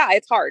about,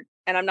 it's hard.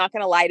 And I'm not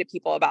going to lie to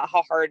people about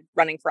how hard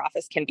running for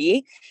office can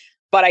be.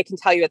 But I can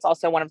tell you it's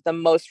also one of the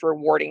most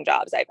rewarding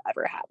jobs I've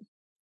ever had.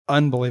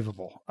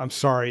 Unbelievable. I'm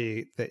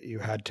sorry that you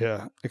had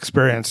to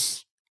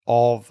experience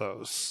all of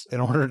those in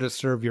order to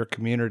serve your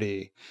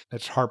community.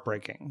 It's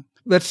heartbreaking.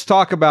 Let's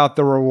talk about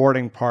the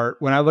rewarding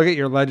part. When I look at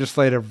your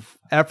legislative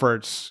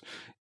efforts,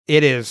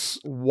 it is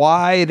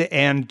wide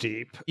and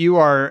deep. You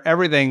are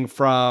everything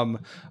from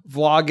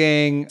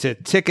vlogging to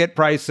ticket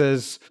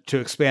prices to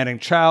expanding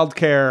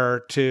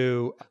childcare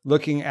to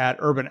looking at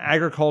urban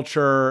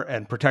agriculture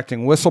and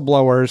protecting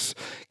whistleblowers.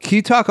 Can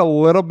you talk a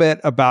little bit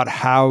about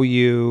how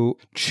you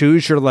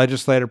choose your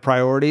legislative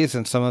priorities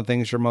and some of the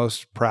things you're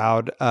most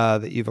proud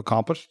that you've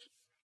accomplished?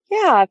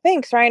 Yeah,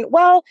 thanks, Ryan.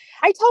 Well,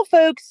 I tell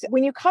folks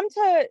when you come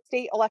to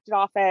state elected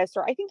office,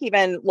 or I think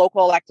even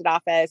local elected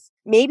office,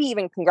 maybe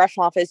even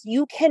congressional office,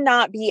 you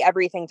cannot be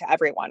everything to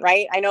everyone,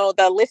 right? I know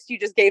the list you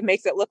just gave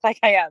makes it look like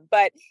I am,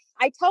 but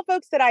I tell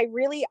folks that I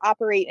really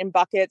operate in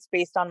buckets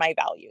based on my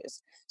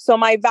values. So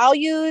my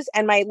values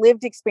and my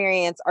lived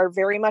experience are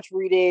very much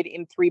rooted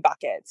in three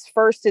buckets.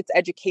 First, it's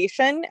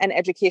education and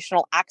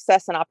educational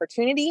access and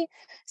opportunity.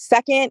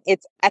 Second,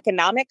 it's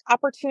economic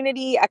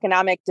opportunity,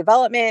 economic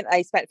development.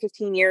 I spent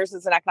 15 years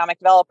as an economic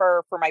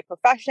developer for my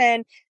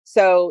profession.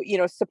 So,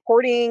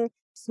 supporting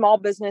small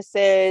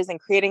businesses and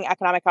creating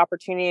economic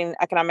opportunity and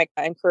economic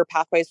and career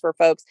pathways for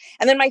folks.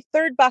 And then my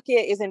third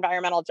bucket is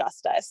environmental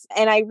justice.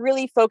 And I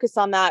really focus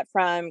on that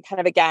from kind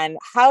of, again,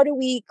 how do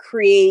we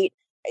create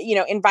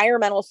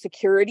environmental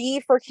security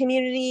for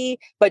community,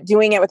 but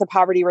doing it with a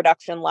poverty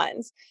reduction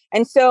lens.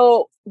 And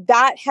so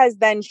that has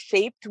then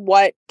shaped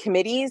what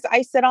committees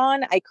I sit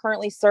on. I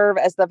currently serve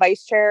as the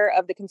vice chair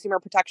of the Consumer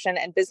Protection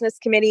and Business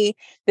Committee.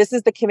 This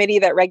is the committee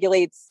that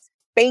regulates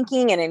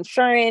banking and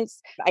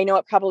insurance. I know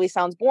it probably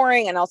sounds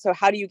boring. And also,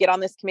 how do you get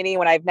on this committee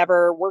when I've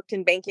never worked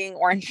in banking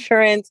or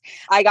insurance?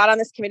 I got on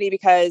this committee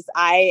because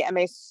I am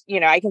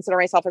I consider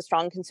myself a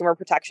strong consumer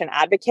protection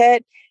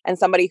advocate and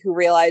somebody who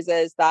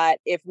realizes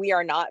that if we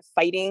are not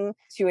fighting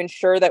to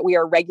ensure that we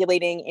are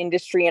regulating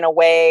industry in a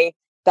way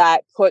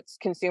that puts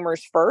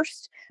consumers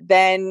first,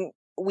 then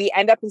we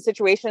end up in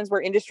situations where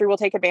industry will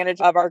take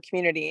advantage of our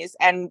communities.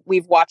 And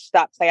we've watched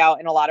that play out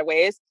in a lot of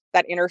ways.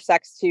 That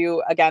intersects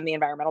to, again, the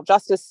environmental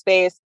justice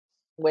space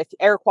with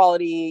air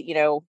quality,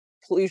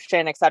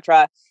 pollution, et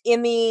cetera.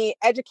 In the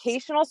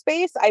educational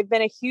space, I've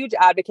been a huge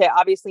advocate,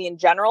 obviously, in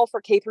general for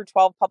K through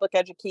 12 public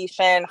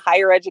education,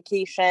 higher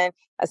education,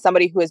 as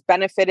somebody who has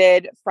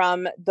benefited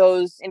from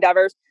those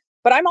endeavors.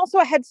 But I'm also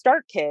a Head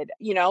Start kid.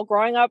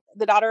 Growing up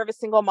the daughter of a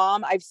single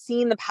mom, I've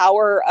seen the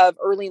power of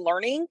early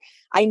learning.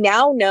 I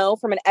now know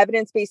from an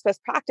evidence-based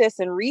best practice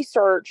and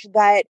research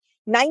that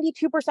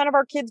 92% of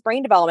our kids'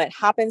 brain development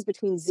happens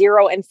between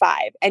 0 and 5.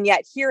 And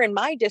yet here in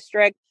my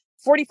district,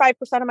 45%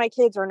 of my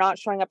kids are not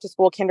showing up to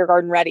school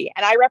kindergarten ready.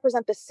 And I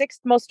represent the 6th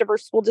most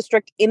diverse school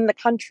district in the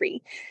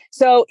country.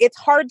 So it's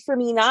hard for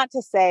me not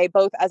to say,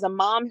 both as a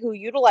mom who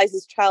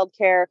utilizes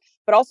childcare,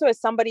 but also as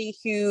somebody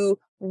who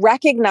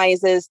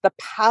recognizes the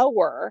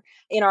power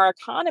in our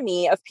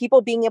economy of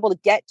people being able to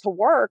get to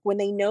work when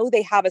they know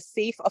they have a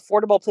safe,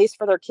 affordable place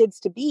for their kids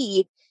to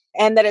be,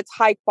 and that it's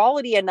high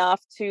quality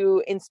enough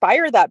to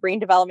inspire that brain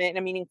development in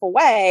a meaningful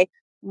way.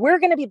 We're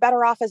going to be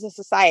better off as a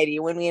society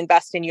when we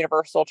invest in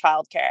universal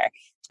childcare.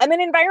 And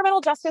then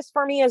environmental justice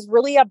for me is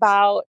really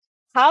about,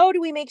 how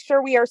do we make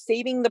sure we are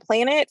saving the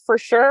planet? For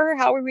sure.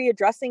 How are we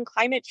addressing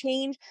climate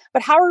change?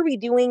 But how are we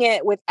doing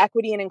it with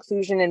equity and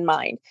inclusion in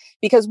mind?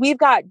 Because we've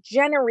got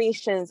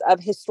generations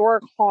of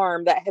historic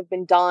harm that have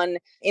been done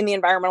in the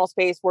environmental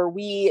space where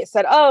we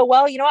said, oh,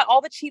 well, you know what? All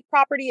the cheap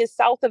property is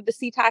south of the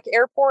SeaTac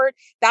airport.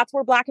 That's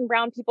where Black and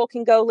brown people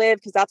can go live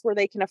because that's where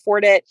they can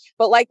afford it.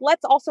 But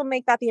let's also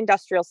make that the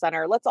industrial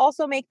center. Let's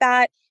also make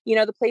that,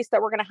 the place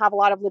that we're going to have a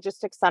lot of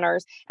logistics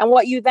centers. And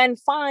what you then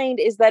find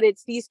is that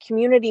it's these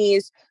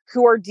communities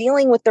who are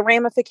dealing with the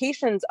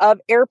ramifications of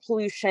air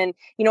pollution.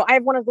 I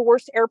have one of the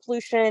worst air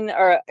pollution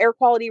or air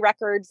quality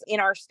records in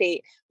our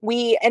state.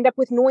 We end up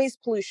with noise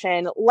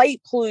pollution,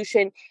 light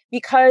pollution,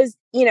 because,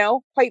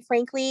 quite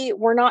frankly,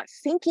 we're not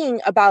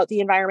thinking about the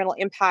environmental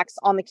impacts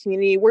on the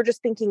community. We're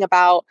just thinking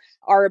about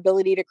our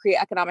ability to create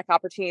economic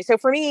opportunity. So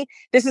for me,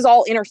 this is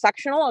all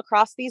intersectional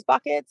across these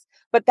buckets,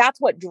 but that's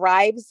what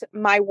drives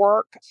my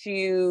work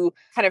to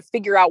kind of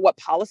figure out what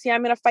policy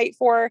I'm going to fight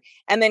for.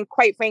 And then,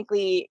 quite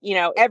frankly,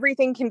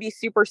 everything can be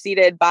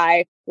superseded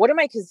by, what do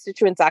my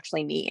constituents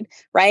actually need,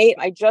 right?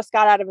 I just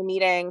got out of a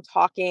meeting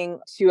talking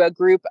to a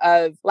group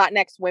of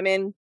Latinx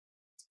women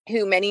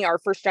who many are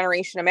first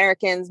generation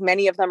Americans.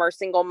 Many of them are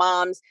single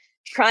moms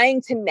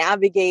trying to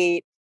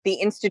navigate the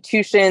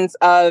institutions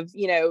of,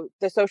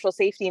 the social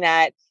safety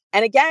net.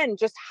 And again,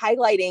 just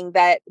highlighting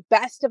that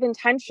best of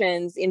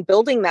intentions in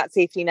building that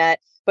safety net,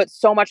 but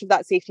so much of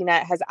that safety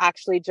net has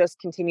actually just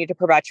continued to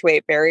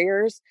perpetuate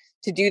barriers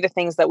to do the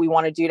things that we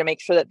want to do to make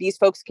sure that these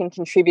folks can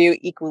contribute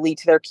equally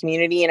to their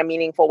community in a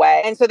meaningful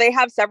way. And so they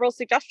have several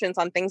suggestions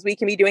on things we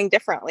can be doing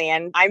differently.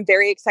 And I'm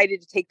very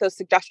excited to take those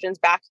suggestions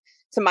back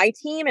to my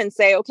team and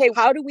say, okay,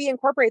 how do we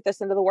incorporate this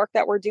into the work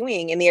that we're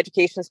doing in the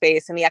education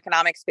space, in the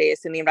economic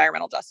space, in the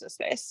environmental justice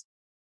space?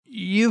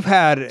 You've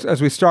had,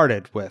 as we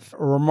started with,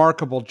 a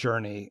remarkable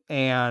journey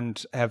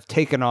and have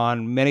taken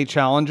on many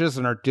challenges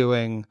and are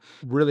doing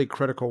really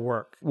critical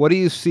work. What do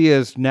you see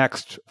as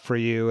next for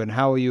you, and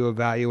how will you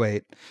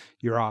evaluate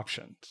your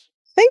options?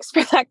 Thanks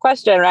for that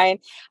question, Ryan.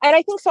 And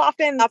I think so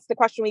often that's the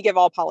question we give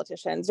all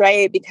politicians,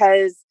 right?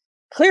 Because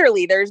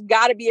clearly there's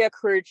got to be a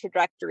career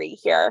trajectory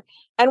here.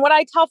 And what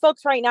I tell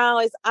folks right now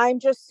is I'm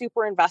just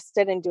super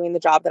invested in doing the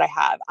job that I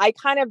have. I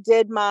kind of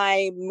did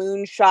my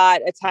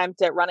moonshot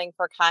attempt at running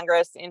for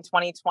Congress in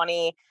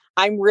 2020.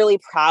 I'm really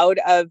proud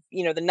of,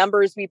 the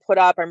numbers we put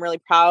up. I'm really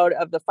proud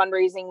of the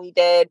fundraising we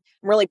did.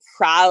 I'm really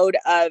proud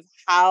of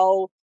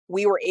how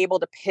we were able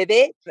to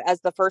pivot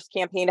as the first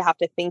campaign to have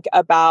to think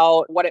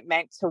about what it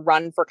meant to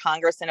run for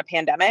Congress in a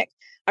pandemic.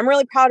 I'm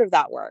really proud of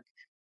that work.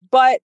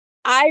 But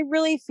I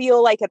really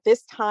feel like at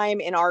this time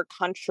in our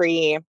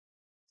country,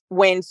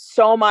 when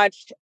so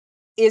much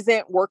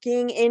isn't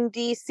working in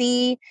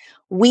DC,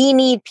 we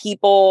need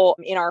people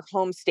in our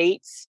home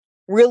states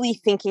really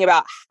thinking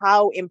about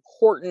how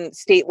important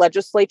state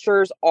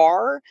legislatures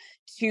are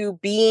to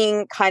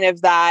being kind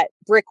of that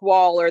brick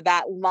wall or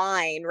that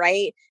line,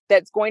 right?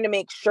 That's going to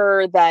make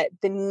sure that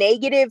the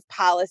negative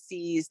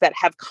policies that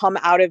have come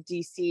out of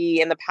DC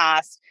in the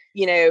past,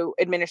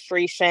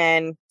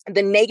 administration,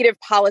 the negative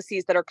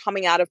policies that are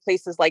coming out of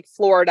places like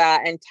Florida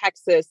and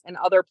Texas and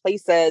other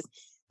places,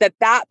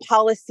 that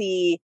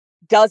policy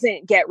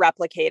doesn't get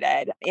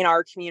replicated in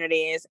our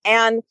communities.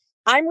 And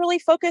I'm really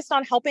focused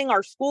on helping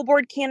our school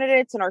board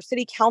candidates and our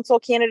city council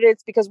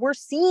candidates, because we're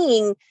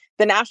seeing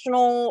the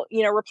national,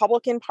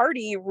 Republican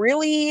Party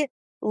really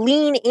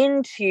lean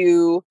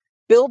into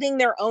building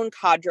their own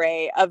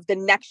cadre of the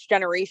next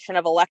generation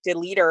of elected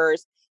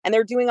leaders. And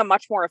they're doing a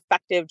much more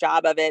effective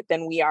job of it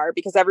than we are,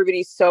 because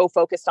everybody's so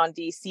focused on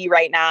DC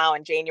right now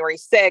and January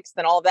 6th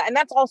and all of that. And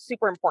that's all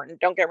super important.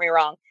 Don't get me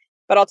wrong.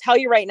 But I'll tell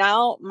you right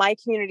now, my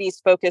community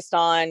is focused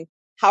on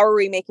how are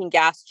we making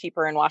gas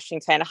cheaper in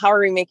Washington? How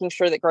are we making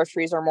sure that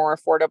groceries are more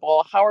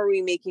affordable? How are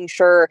we making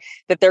sure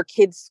that their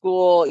kids'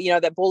 school,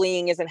 that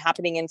bullying isn't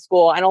happening in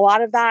school? And a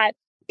lot of that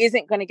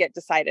isn't going to get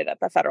decided at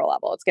the federal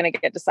level. It's going to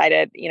get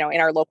decided, in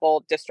our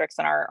local districts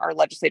and our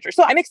legislature.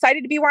 So I'm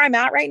excited to be where I'm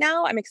at right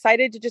now. I'm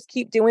excited to just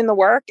keep doing the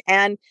work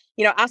and,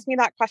 ask me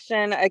that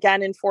question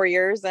again in 4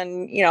 years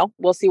and,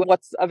 we'll see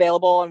what's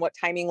available and what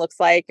timing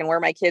looks like and where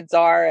my kids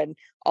are and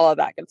all of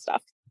that good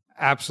stuff.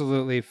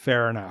 Absolutely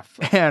fair enough.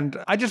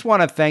 And I just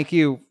want to thank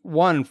you,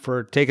 one,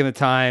 for taking the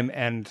time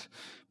and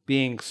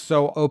being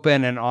so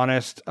open and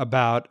honest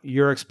about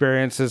your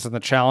experiences and the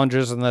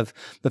challenges and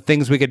the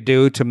things we could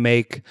do to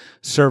make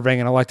serving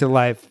an elected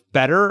life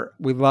better.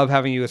 We love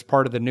having you as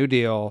part of the New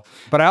Deal.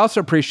 But I also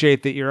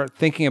appreciate that you're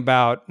thinking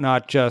about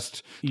not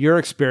just your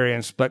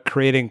experience, but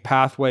creating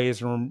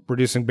pathways and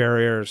reducing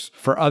barriers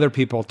for other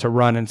people to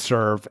run and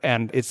serve.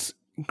 And it's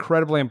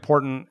incredibly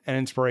important and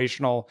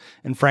inspirational.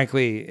 And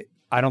frankly,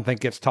 I don't think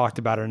gets talked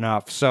about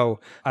enough.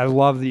 So I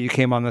love that you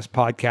came on this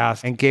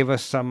podcast and gave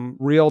us some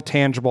real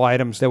tangible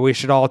items that we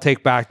should all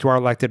take back to our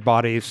elected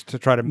bodies to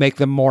try to make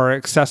them more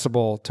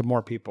accessible to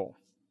more people.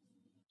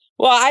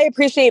 Well, I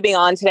appreciate being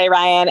on today,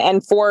 Ryan.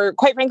 And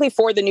quite frankly,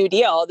 for the New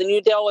Deal. The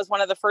New Deal was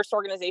one of the first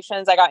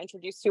organizations I got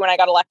introduced to when I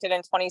got elected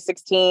in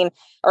 2016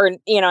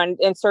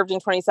 and served in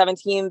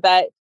 2017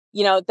 that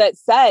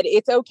said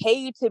it's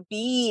okay to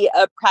be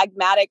a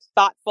pragmatic,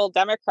 thoughtful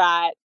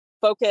Democrat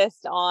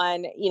focused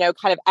on,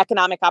 kind of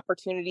economic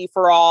opportunity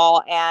for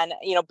all and,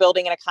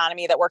 building an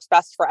economy that works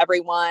best for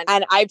everyone.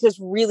 And I've just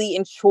really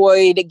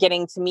enjoyed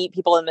getting to meet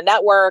people in the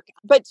network.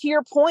 But to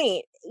your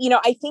point,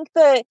 I think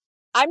that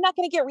I'm not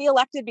going to get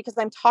reelected because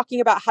I'm talking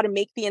about how to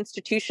make the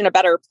institution a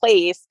better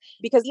place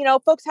because,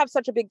 folks have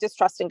such a big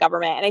distrust in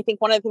government. And I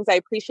think one of the things I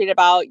appreciate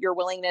about your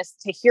willingness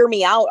to hear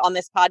me out on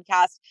this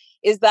podcast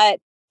is that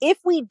if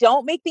we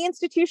don't make the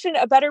institution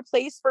a better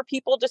place for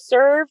people to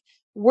serve,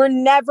 we're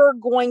never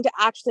going to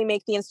actually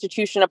make the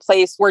institution a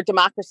place where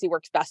democracy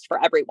works best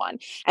for everyone.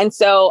 And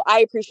so I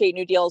appreciate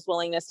New Deal's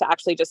willingness to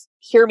actually just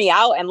hear me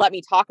out and let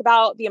me talk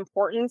about the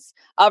importance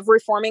of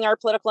reforming our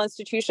political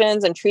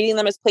institutions and treating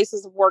them as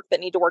places of work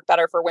that need to work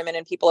better for women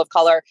and people of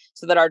color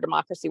so that our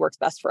democracy works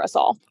best for us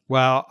all.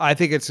 Well, I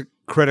think it's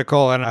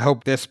critical, and I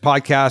hope this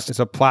podcast is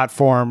a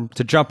platform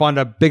to jump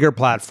onto bigger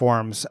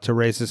platforms to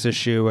raise this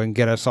issue and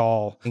get us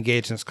all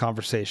engaged in this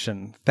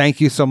conversation.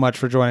 Thank you so much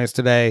for joining us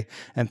today,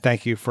 and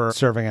thank you for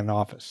serving in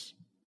office.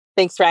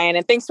 Thanks, Ryan,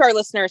 and thanks to our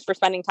listeners for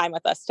spending time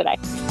with us today.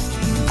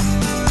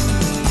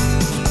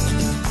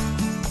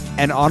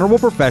 An Honorable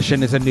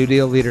Profession is a New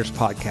Deal Leaders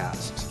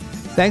podcast.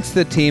 Thanks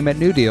to the team at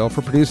New Deal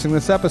for producing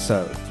this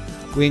episode.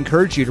 We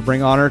encourage you to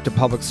bring honor to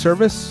public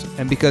service,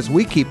 and because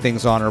we keep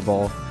things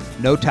honorable,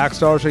 no tax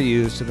dollars are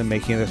used in the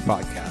making of this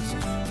podcast.